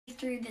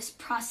through this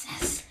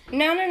process.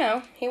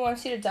 No. He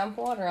wants you to dump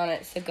water on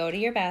it. So go to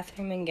your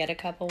bathroom and get a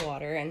cup of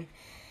water and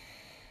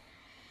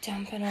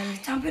dump it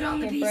on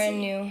the your PC. brand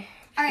new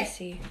All right.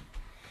 PC.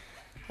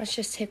 Let's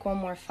just take one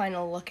more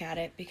final look at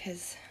it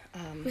because...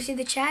 we see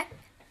the chat?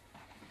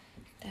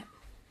 Hey,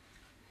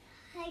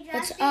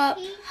 What's up?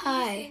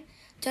 Hi.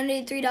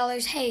 Donated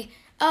 $3. Hey.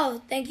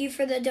 Oh, thank you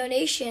for the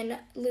donation,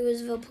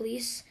 Louisville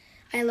Police.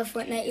 I love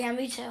Fortnite. Yeah,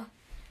 me too.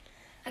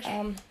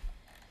 Okay.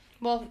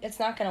 Well, it's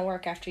not going to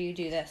work after you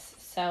do this.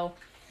 So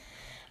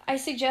I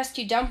suggest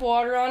you dump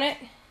water on it.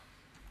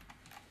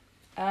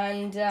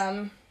 And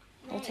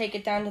we'll take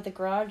it down to the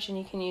garage and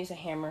you can use a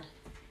hammer.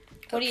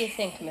 What do you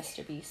think,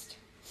 Mr.Beast?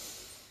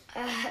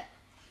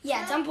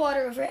 Yeah, dump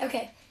water over it.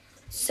 Okay.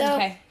 So.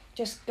 Okay,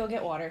 just go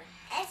get water.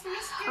 It's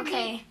Mr.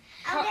 Okay.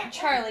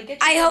 Charlie,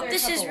 get I your hope brother a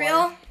this cup is of real.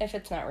 water. If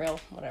it's not real,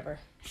 whatever.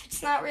 If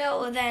it's not real,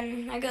 well,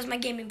 then there goes my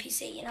gaming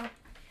PC, you know?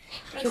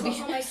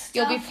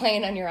 You'll be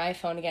playing on your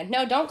iPhone again.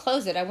 No, don't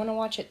close it. I want to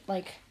watch it,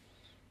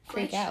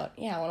 freak Glitch? out.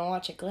 Yeah, I want to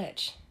watch it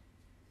glitch.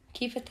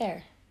 Keep it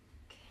there.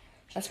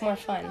 That's more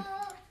fun.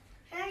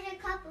 Here's a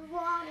cup of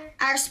water.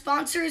 Our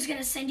sponsor is going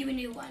to send you a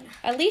new one.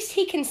 At least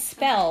he can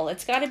spell.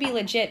 It's got to be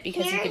legit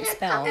because he can Here's a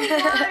spell. cup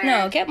of water.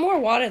 No, get more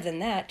water than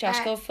that. Josh,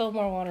 Alright. go fill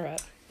more water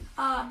up.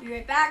 I'll be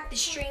right back. The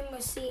stream,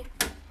 we'll see.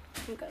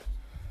 Okay.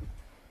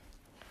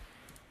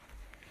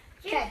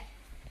 Okay.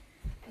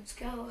 Let's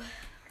go.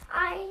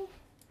 I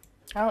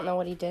don't know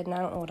what he did, and I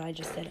don't know what I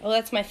just did. Oh,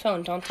 that's my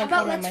phone. Don't How dump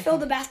about water on let's my fill phone.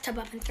 the bathtub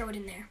up and throw it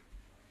in there?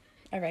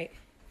 All right.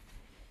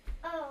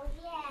 Oh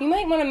yeah. You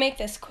might want to make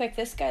this quick.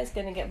 This guy's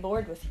going to get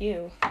bored with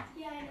you.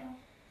 Yeah, I know.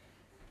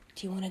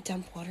 Do you want to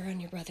dump water on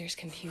your brother's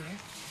computer?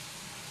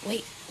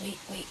 Wait.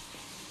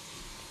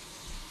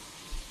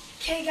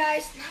 Okay,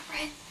 guys. Not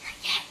right. Not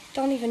yet.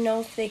 Don't even know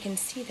if they can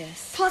see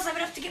this. Plus, I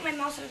would have to get my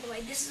mouse out of the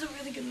way. This is a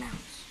really good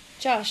mouse.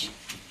 Josh,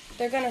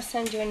 they're going to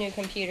send you a new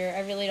computer.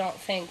 I really don't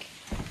think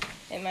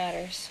it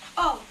matters.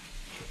 Oh.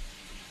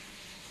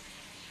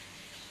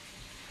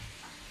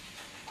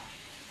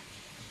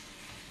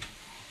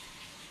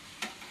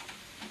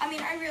 I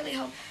mean, I really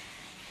hope.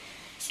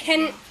 It's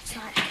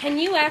not. Can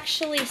you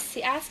actually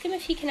see? Ask him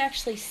if he can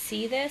actually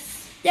see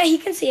this. Yeah, he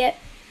can see it.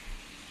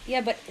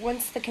 Yeah, but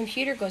once the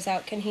computer goes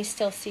out, can he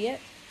still see it?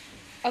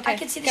 Okay, I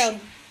can see the go.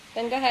 stream.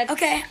 Then go ahead.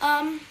 Okay,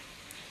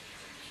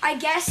 I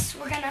guess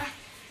we're gonna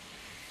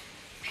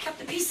pick up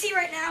the PC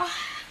right now.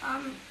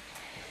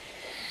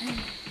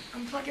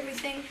 Unplug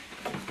everything.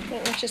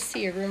 Wait, let's just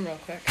see your room real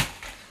quick.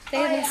 They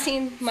Oh, haven't yeah.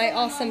 seen my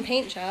awesome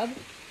paint job.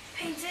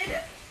 Painted.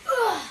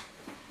 Ugh.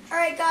 All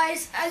right,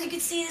 guys. As you can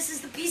see, this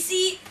is the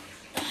PC.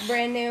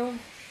 Brand new.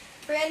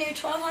 Brand new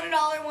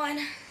 $1,200 one.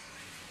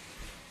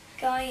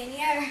 Going in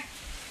here.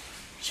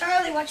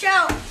 Charlie, watch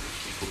out.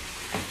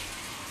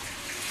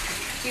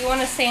 Do you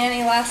want to say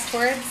any last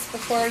words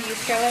before you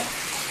throw it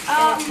in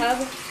a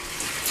tub?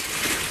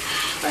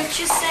 Let's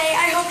just say,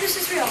 I hope this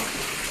is real.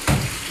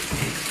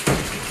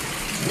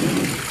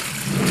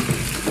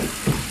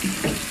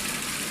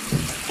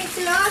 It's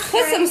not.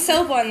 Put some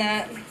soap on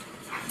that.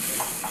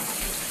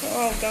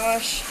 Oh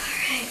gosh. All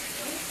right.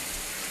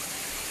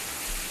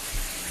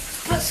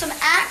 Put some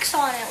Axe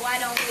on it. Why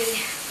don't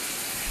we?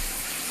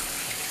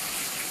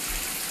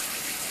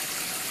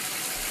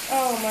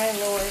 Oh my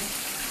lord.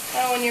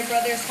 Oh, and your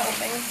brother's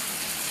helping.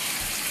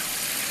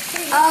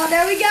 Oh,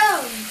 there we go.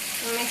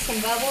 Wanna make some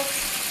bubbles?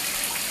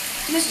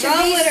 Mr.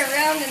 Roll Beast. it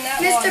around in that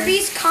Mr. water.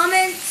 Beast,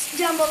 comments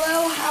down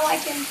below how I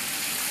can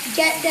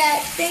get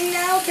that thing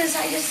now, because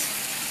I just.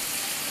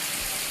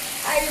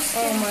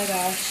 Oh my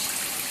gosh.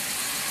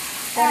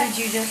 What did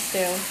you just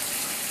do?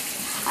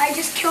 I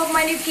just killed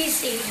my new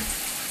PC.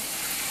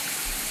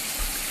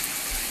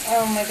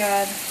 Oh my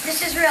god.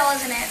 This is real,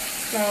 isn't it?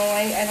 No,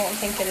 I don't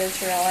think it is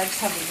real. I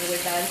just have a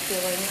really bad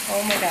feeling.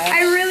 Oh my gosh.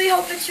 I really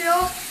hope it's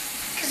real,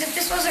 because if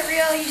this wasn't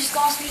real, you just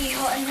lost me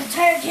an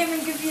entire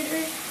gaming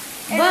computer.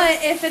 And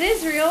But if it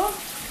is real,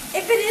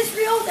 if it is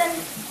real, then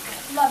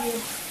love you.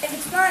 If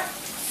it's not,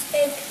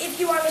 if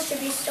you are Mr.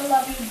 Beast, still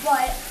love you.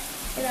 But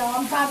you know,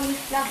 I'm probably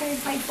not going to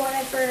be playing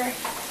Fortnite for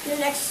the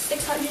next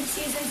 600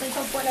 seasons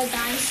until Fortnite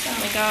dies. So. oh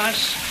my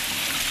gosh.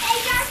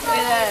 Hey, guys, Look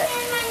at that.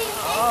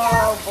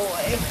 Oh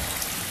boy.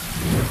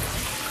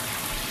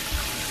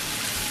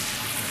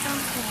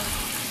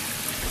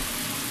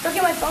 Look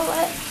at my phone.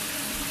 What?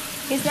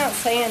 He's not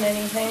saying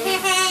anything.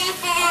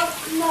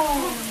 No.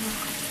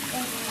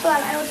 Hold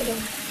on, I know what to do.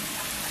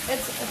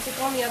 It's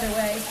going the other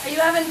way. Are you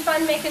having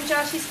fun making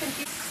Joshy's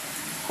computer?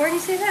 Where'd you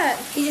say that?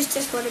 He just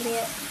Discorded me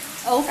it.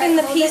 Open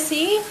the Hold it.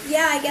 PC?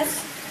 Yeah, I guess.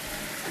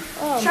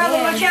 Oh Charlie,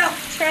 man. watch out.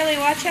 Charlie,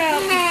 watch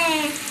out.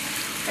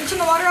 I turn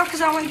the water off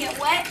because I don't want to get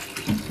wet.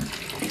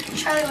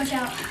 Charlie, watch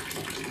out.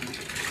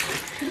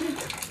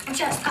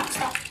 Watch out.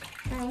 Stop.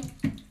 All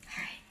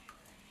right.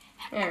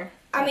 Here.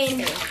 I mean,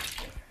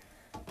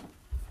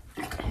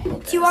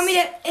 do you want me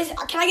to?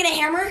 Can I get a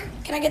hammer?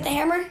 Can I get the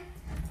hammer?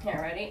 Here,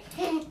 ready?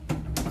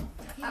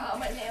 Oh,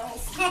 my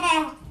nails.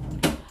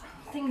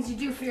 Things you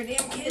do for your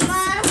damn kids.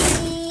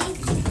 Mommy.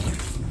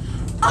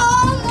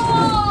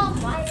 Oh,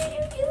 why did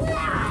you do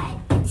that?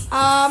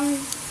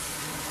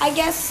 I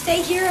guess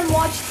stay here and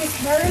watch this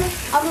burn.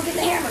 I'll go get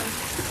the hammer.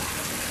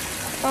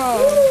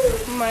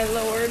 Oh, my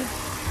lord.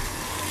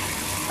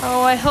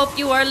 Oh, I hope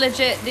you are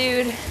legit,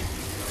 dude.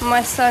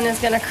 My son is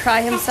gonna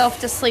cry himself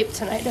to sleep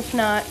tonight, if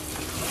not.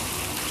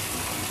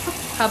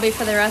 Probably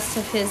for the rest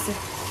of his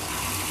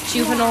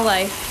juvenile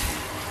life.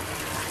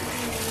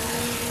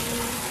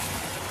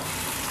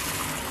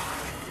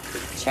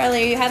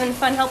 Charlie, are you having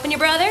fun helping your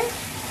brother?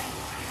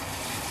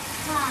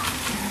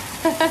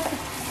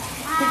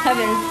 You're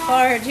having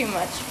far too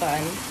much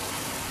fun.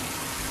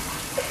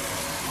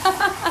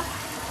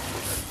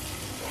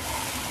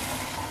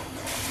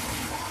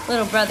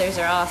 Little brothers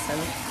are awesome.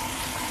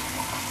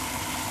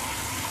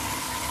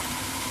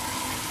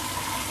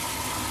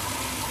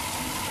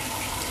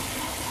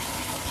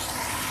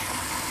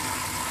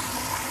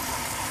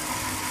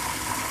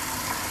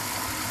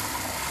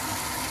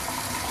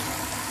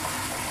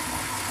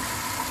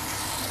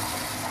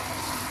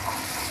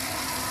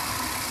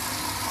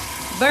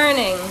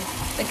 Burning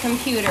the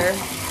computer.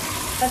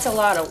 That's a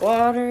lot of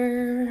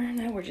water.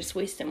 Now we're just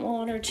wasting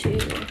water too.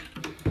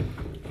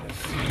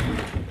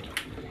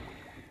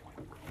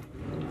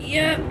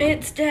 Yep,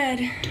 it's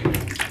dead.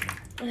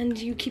 And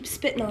you keep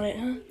spitting on it,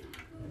 huh?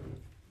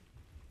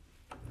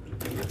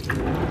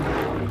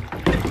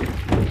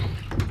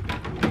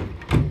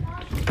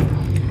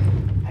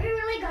 Are you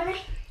really gonna?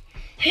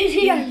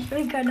 Yeah,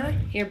 really good.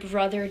 Your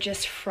brother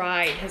just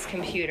fried his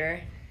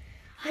computer.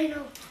 I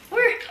know.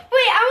 Wait,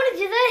 I want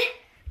to do that.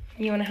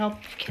 You want to help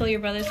kill your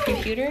brother's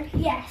computer?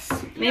 Yes.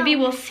 Maybe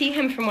we'll see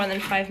him for more than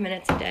 5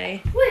 minutes a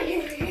day.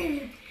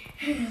 Wait.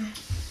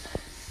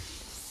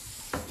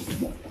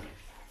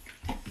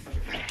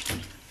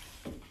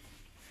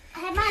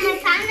 I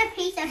found a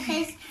piece of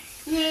his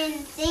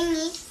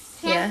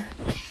thingy. Yeah.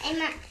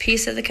 And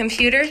Piece of the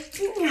computer?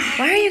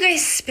 Why are you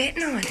guys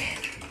spitting on it?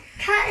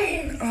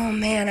 Oh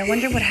man, I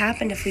wonder what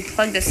happened if we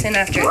plug this in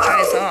after it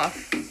dries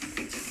off.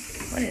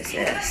 What is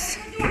this?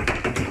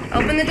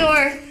 Open the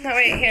door. No,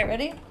 wait, here,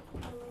 ready?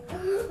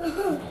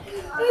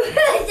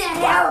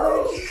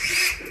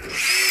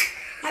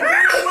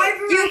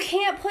 You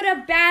can't put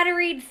a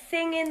batteried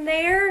thing in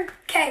there.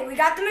 Okay, we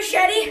got the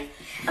machete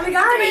and we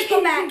got the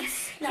baseball bat.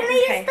 No. Can we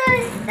use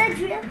the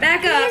drill?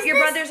 Back up. Your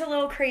brother's a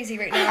little crazy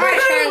right now. All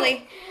right.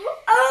 Charlie.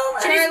 Oh,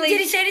 Charlie.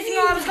 Did he say anything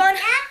while I was gone?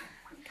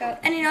 Go.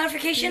 Any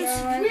notifications?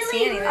 No, I don't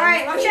see anything. All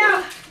right, watch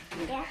out.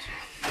 Yeah.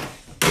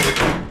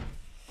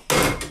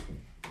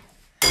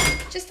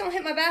 Just don't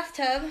hit my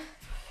bathtub.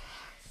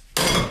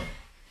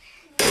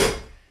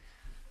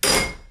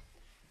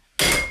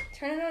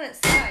 Turn it on its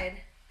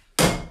side.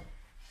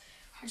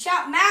 Watch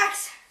out,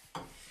 Max.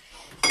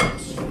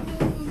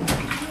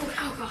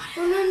 Oh, God.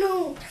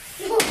 No.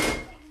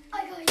 I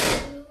got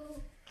you.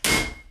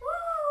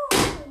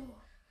 Woo.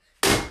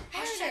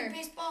 Hashtag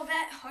baseball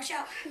bat. Watch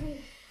out.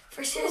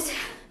 Versus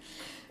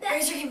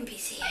Razor Game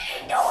PC.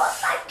 No, I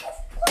like this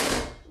one.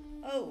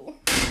 Oh.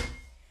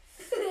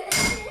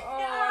 Oh,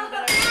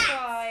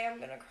 I'm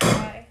gonna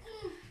cry.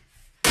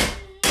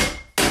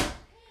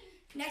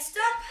 Next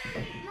up,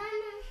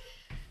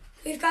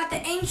 we've got the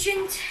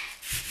ancient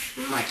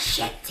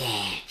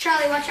machete.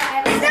 Charlie, watch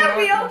out. Is that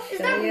real? Is Is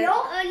that that real?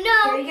 real? No.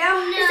 Here you go.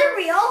 Is it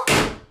real?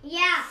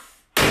 Yeah.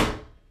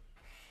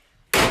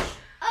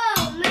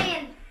 Oh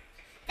man,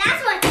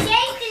 that's what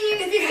Jason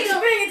used If to you guys do.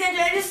 are paying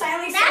attention, I just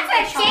silently That's said what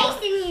my child.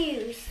 Jason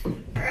used.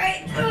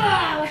 Alright.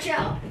 Watch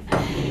out.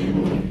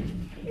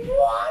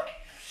 What?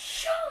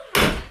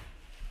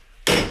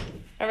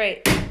 All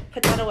right,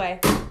 put that away.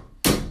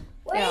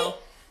 Wait. No.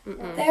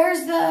 Mm-mm.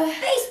 There's the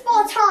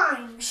Baseball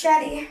time.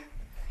 machete.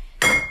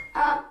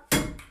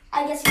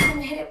 I guess he's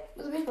gonna hit it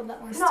with a baseball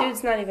bat one. This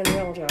dude's not even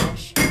real,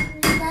 Josh.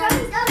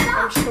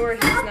 I'm sure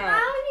he's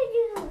not.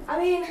 I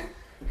mean,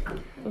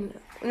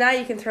 Now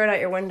you can throw it out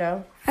your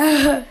window.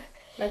 Now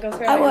go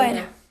throw it I out your would.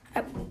 window.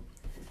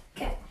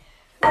 Okay.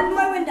 Open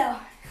my window.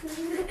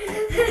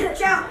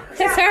 Watch out.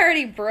 It's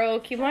already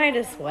broke. You might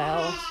as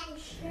well.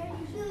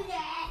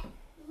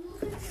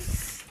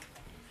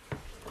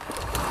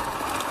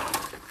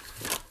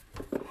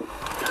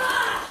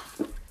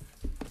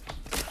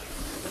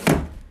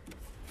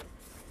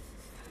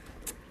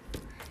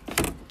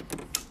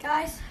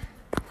 Guys,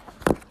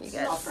 You this is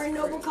all guys. for a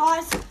noble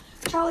cause.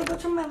 Charlie, go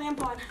turn my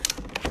lamp on.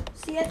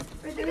 See it?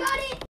 Right there? Got it.